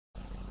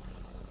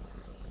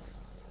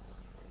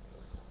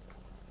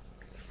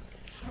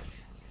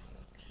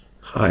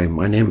Hi,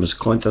 my name is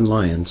Clinton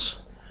Lyons.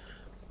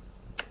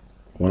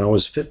 When I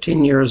was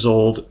 15 years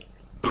old,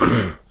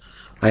 I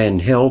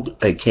inhaled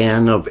a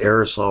can of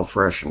aerosol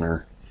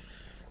freshener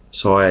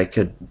so I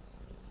could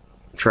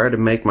try to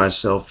make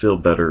myself feel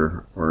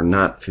better or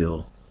not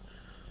feel.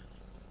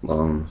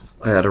 I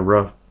had a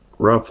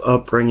rough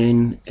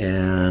upbringing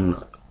and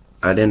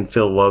I didn't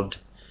feel loved,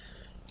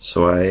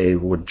 so I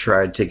would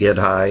try to get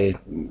high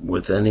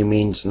with any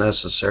means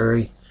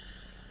necessary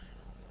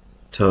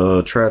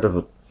to try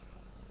to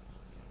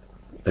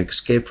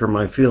escape from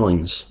my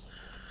feelings.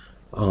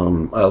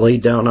 I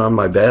laid down on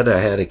my bed.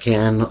 I had a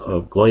can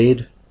of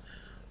Glade,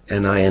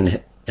 and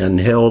I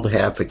inhaled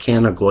half a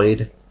can of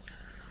Glade,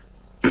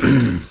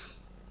 and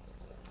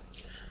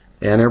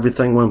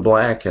everything went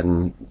black,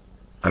 and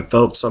I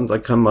felt something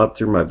come up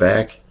through my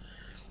back,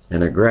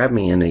 and it grabbed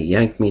me and it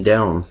yanked me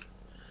down,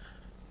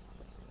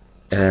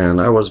 and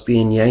I was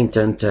being yanked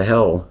into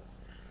hell,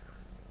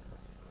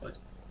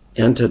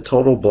 into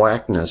total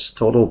blackness,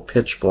 total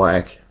pitch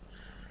black.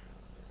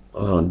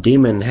 A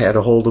demon had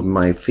a hold of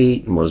my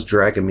feet and was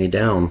dragging me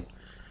down,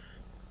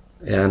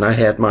 and I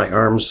had my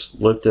arms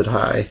lifted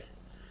high,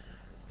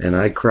 and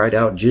I cried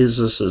out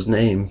Jesus'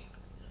 name,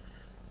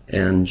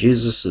 and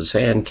Jesus'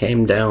 hand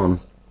came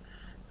down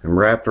and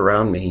wrapped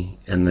around me,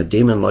 and the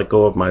demon let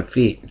go of my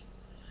feet,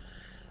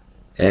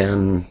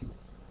 and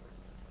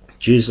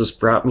Jesus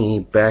brought me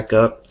back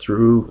up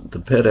through the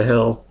pit of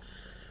hell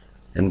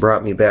and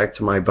brought me back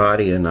to my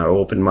body, and I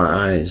opened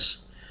my eyes.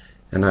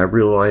 And I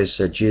realized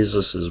that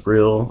Jesus is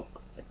real,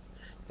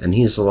 and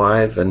He's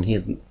alive, and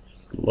He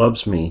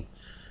loves me,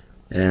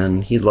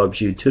 and He loves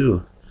you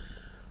too.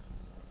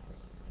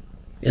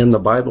 In the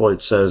Bible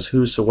it says,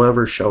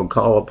 "Whosoever shall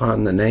call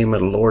upon the name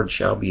of the Lord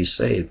shall be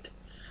saved."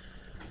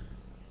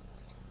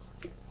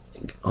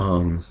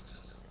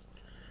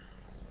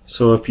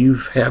 So if you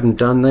haven't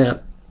done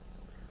that,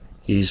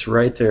 He's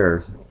right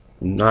there,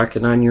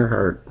 knocking on your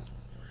heart.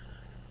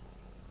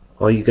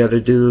 All you got to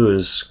do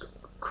is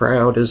cry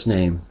out His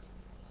name,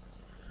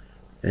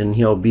 and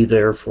He'll be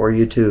there for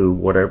you too,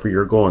 whatever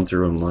you're going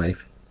through in life.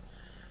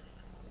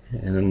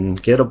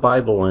 And get a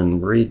Bible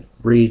and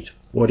read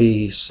what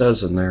He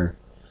says in there,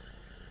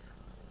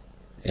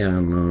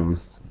 and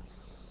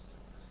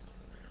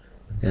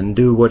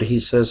do what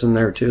He says in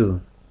there too.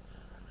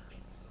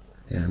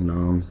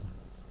 And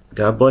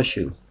God bless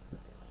you,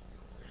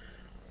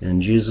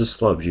 and Jesus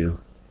loves you.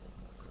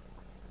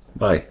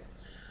 Bye.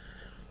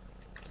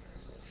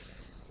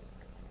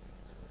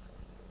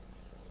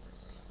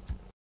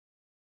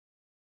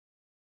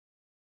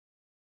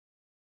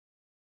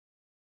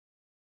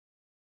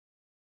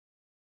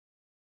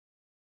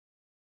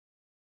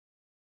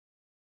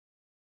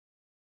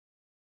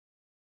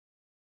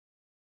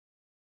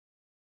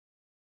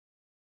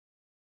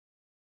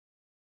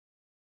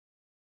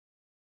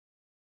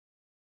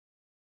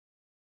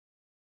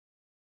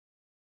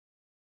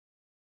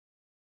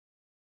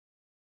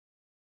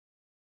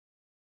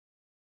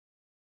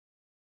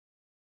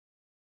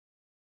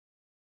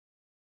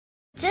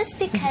 Just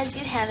because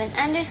you have an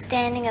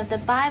understanding of the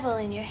Bible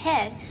in your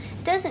head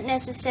doesn't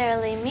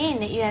necessarily mean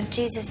that you have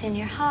Jesus in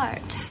your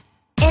heart.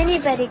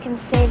 Anybody can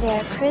say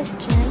they're a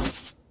Christian.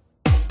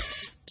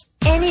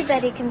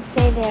 Anybody can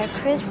say they're a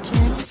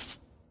Christian.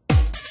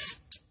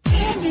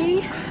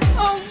 Andy,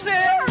 oh,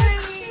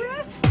 very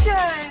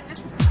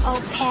Christian.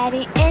 Oh,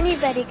 Patty,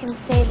 anybody can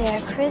say they're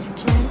a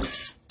Christian.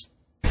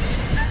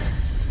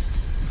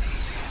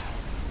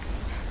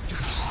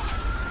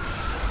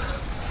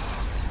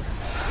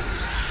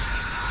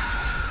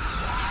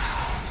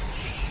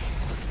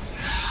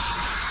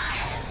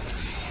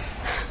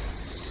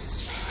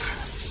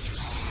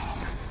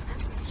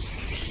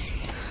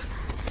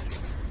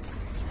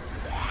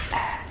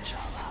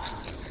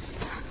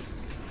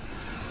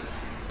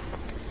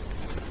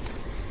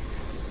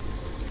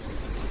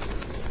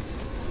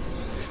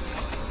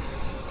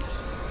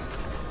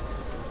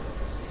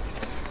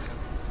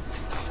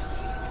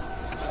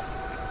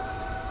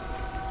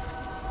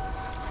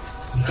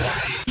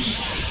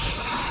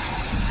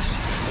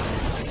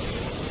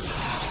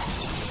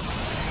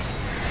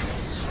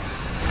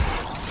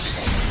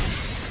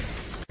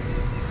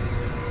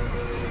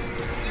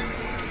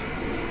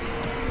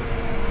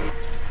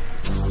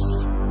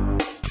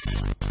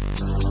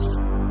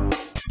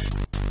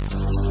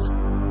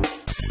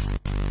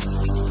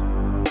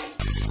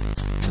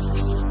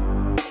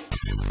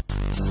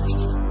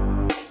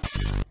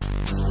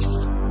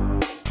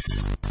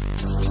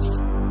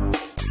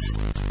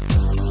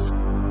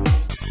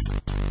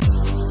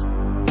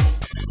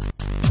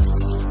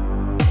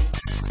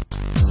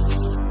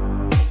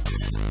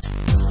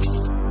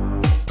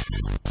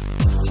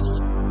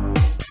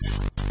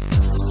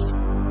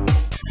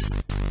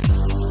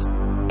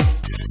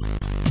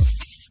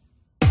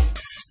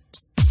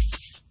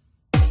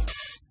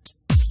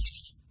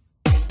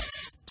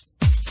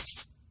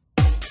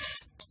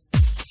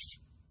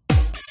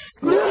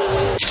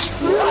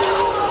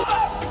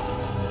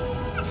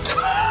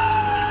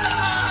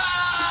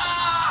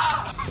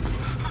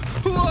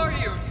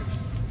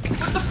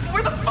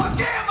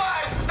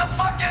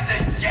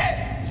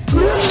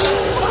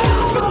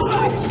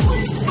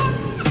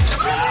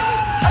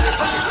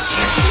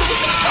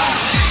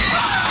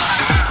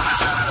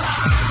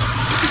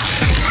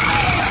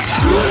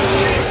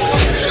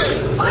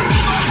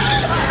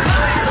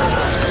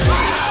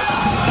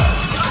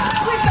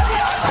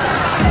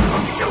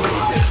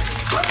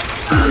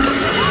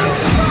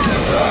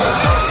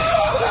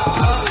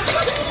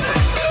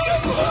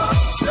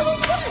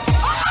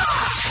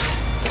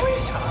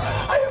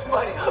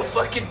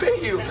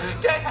 you. $10,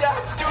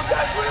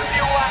 $2, whatever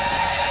you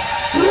want.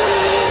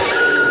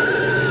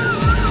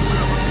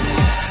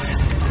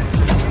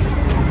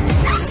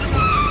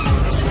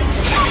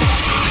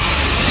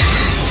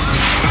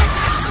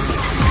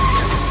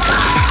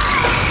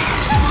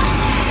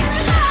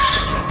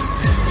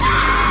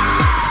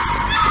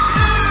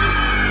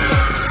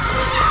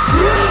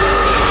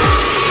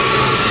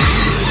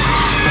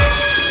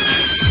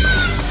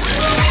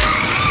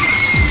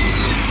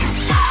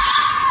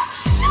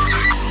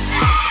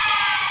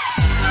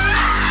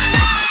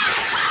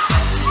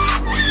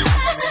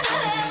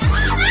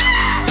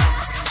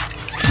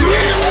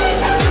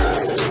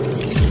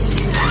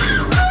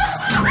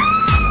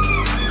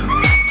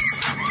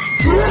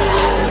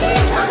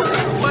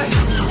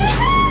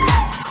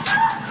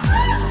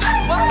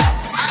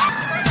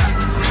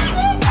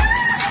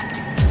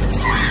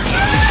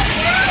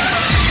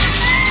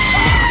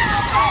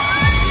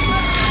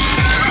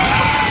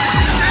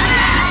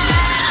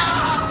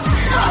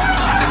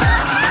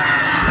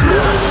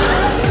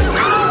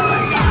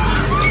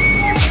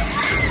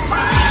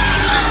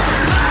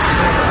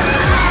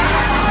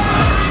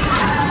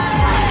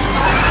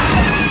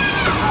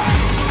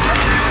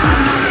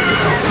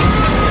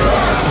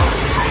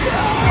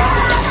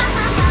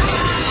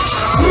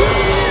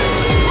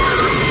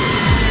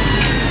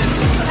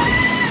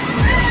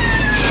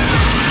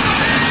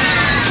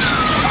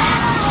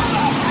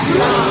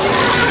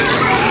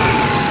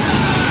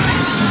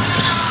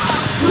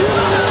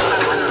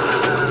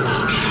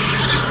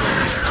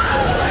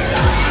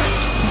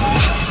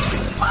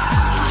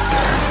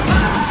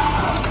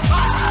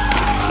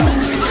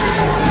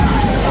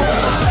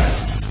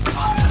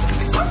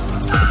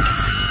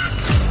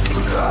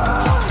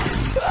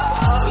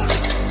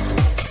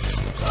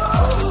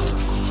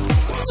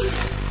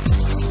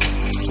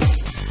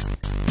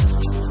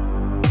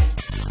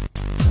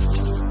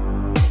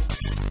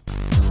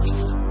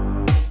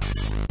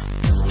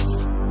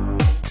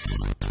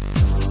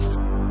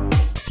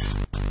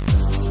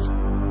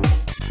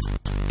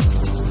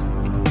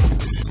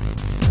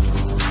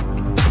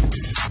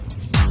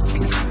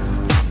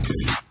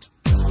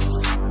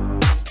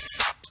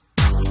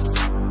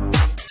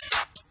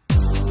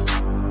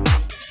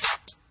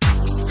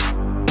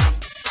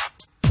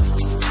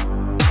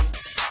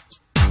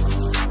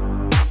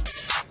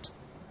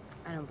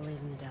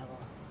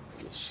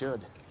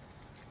 Should.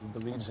 He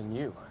believes in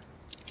you.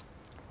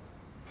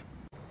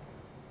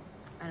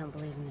 I don't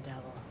believe in the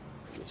devil.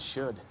 You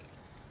should.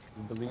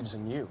 He believes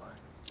in you.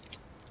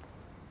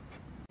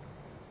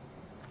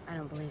 I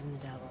don't believe in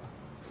the devil.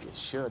 You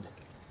should.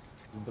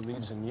 He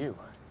believes in you.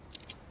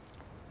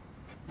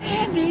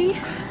 Andy!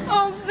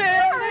 Oh,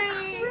 they're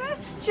a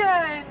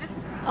Christian!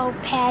 Oh,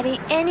 Patty,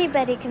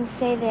 anybody can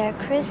say they're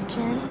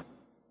Christian.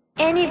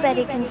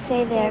 Anybody can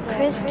say they're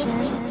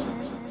Christian.